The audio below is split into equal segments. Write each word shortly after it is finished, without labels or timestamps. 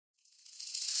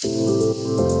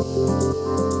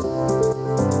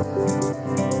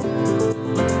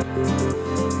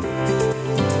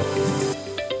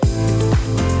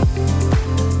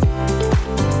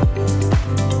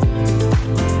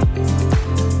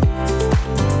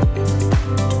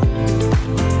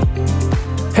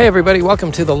Hey everybody,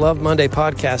 welcome to the Love Monday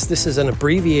podcast. This is an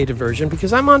abbreviated version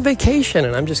because I'm on vacation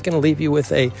and I'm just going to leave you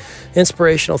with a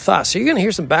inspirational thought. So you're going to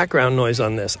hear some background noise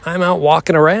on this. I'm out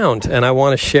walking around and I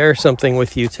want to share something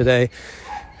with you today.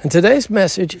 And today's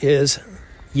message is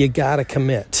you got to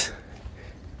commit.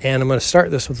 And I'm going to start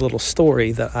this with a little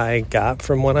story that I got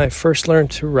from when I first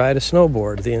learned to ride a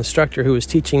snowboard. The instructor who was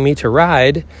teaching me to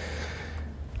ride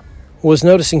was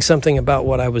noticing something about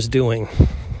what I was doing.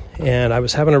 And I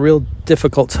was having a real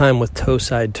difficult time with toe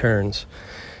side turns.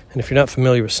 And if you're not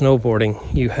familiar with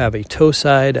snowboarding, you have a toe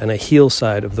side and a heel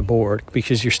side of the board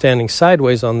because you're standing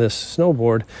sideways on this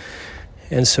snowboard.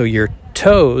 And so your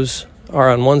toes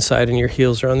are on one side and your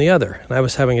heels are on the other. And I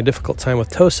was having a difficult time with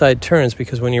toe side turns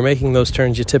because when you're making those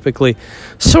turns, you typically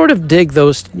sort of dig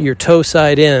your toe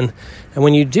side in. And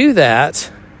when you do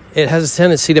that, it has a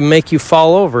tendency to make you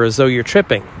fall over as though you're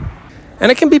tripping.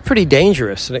 And it can be pretty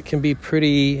dangerous, and it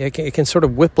can sort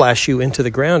of whiplash you into the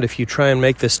ground if you try and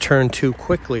make this turn too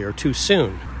quickly or too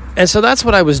soon. And so that's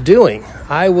what I was doing.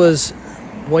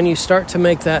 When you start to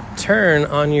make that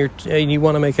turn you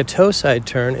want to make a toe side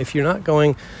turn, if you're not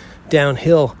going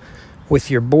downhill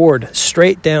with your board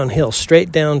straight downhill,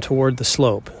 straight down toward the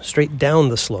slope, straight down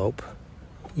the slope,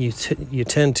 you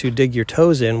tend to dig your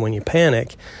toes in when you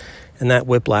panic, and that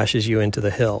whiplashes you into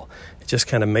the hill. It just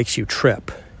kind of makes you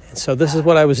trip. And so this is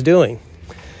what I was doing.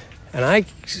 And I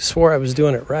swore I was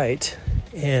doing it right.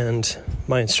 And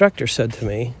my instructor said to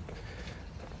me,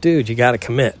 dude, you got to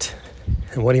commit.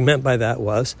 And what he meant by that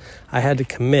was I had to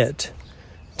commit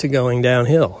to going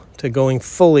downhill, to going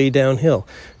fully downhill,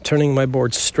 turning my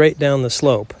board straight down the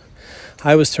slope.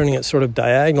 I was turning it sort of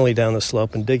diagonally down the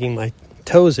slope and digging my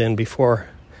toes in before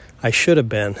I should have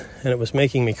been. And it was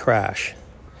making me crash.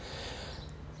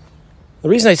 The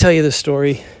reason I tell you this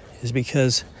story is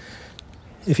because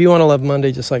if you want to love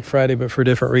Monday just like Friday, but for a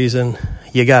different reason,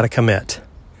 you got to commit.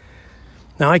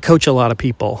 Now, I coach a lot of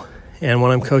people, and when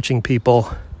I'm coaching people,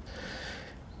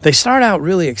 they start out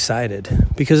really excited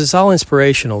because it's all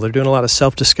inspirational. They're doing a lot of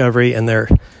self-discovery, and they're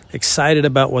excited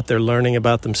about what they're learning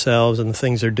about themselves and the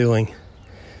things they're doing.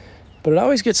 But it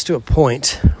always gets to a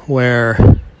point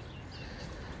where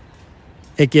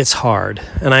it gets hard,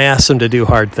 and I ask them to do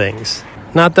hard things.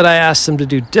 Not that I ask them to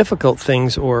do difficult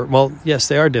things yes,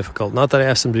 they are difficult. Not that I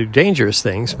ask them to do dangerous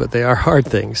things, but they are hard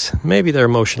things. Maybe they're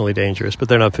emotionally dangerous, but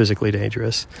they're not physically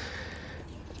dangerous.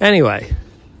 Anyway,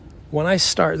 when I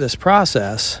start this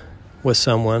process with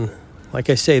someone, like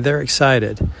I say, they're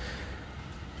excited,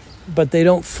 but they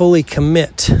don't fully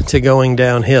commit to going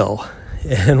downhill.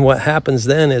 And what happens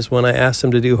then is when I ask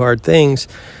them to do hard things,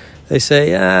 they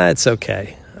say, it's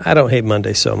okay. I don't hate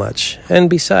Monday so much. And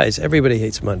besides, everybody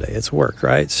hates Monday. It's work,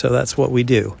 right? So that's what we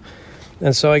do.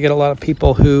 And so I get a lot of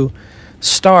people who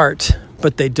start,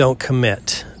 but they don't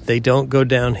commit. They don't go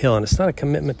downhill. And it's not a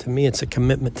commitment to me. It's a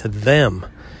commitment to them.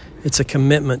 It's a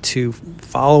commitment to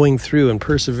following through and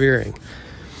persevering.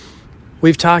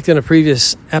 We've talked in a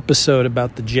previous episode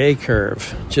about the J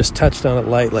curve. Just touched on it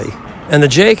lightly. And the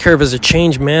J curve is a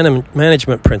change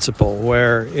management principle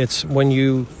where it's when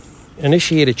you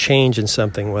initiate a change in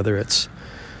something, whether it's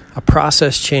a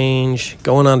process change,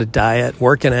 going on a diet,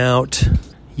 working out,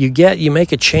 you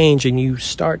make a change and you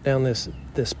start down this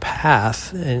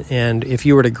path. And if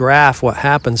you were to graph what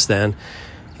happens then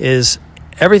is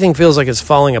everything feels like it's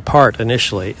falling apart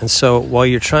initially. And so while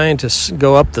you're trying to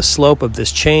go up the slope of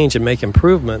this change and make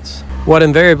improvements, what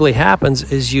invariably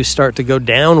happens is you start to go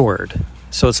downward.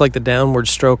 So it's like the downward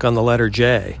stroke on the letter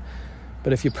J.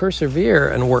 But if you persevere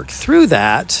and work through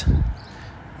that,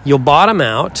 you'll bottom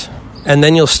out, and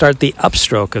then you'll start the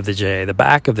upstroke of the J, the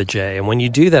back of the J. And when you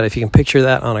do that, if you can picture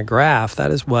that on a graph,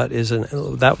 that's what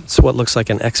looks like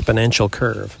an exponential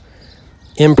curve.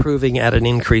 Improving at an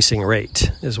increasing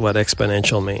rate is what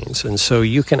exponential means. And so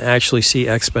you can actually see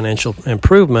exponential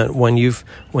improvement when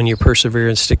you persevere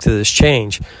and stick to this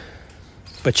change.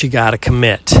 But you got to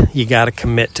commit. You got to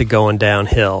commit to going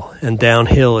downhill. And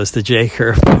downhill is the J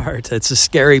curve part. It's the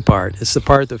scary part. It's the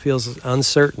part that feels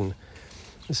uncertain.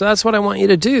 So that's what I want you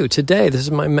to do today. This is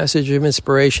my message of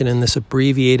inspiration in this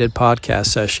abbreviated podcast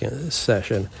session,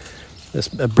 this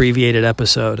abbreviated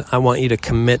episode. I want you to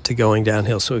commit to going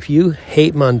downhill. So if you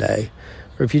hate Monday,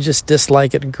 or if you just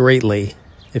dislike it greatly,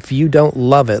 if you don't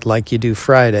love it like you do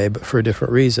Friday, but for a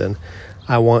different reason,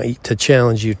 I want to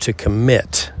challenge you to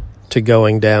commit to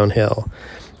going downhill.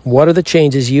 What are the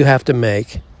changes you have to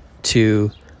make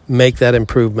to make that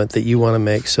improvement that you want to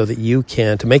make so that you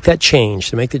can, to make the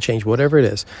change, whatever it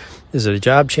is. Is it a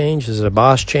job change? Is it a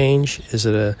boss change? Is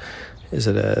it a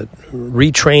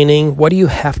retraining? What do you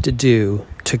have to do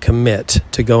to commit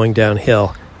to going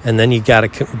downhill? And then you got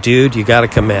to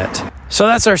commit. So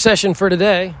that's our session for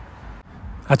today.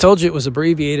 I told you it was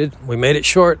abbreviated. We made it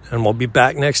short, and we'll be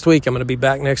back next week. I'm going to be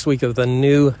back next week with a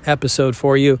new episode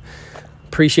for you.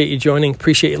 Appreciate you joining.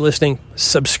 Appreciate you listening.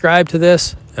 Subscribe to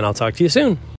this, and I'll talk to you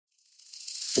soon.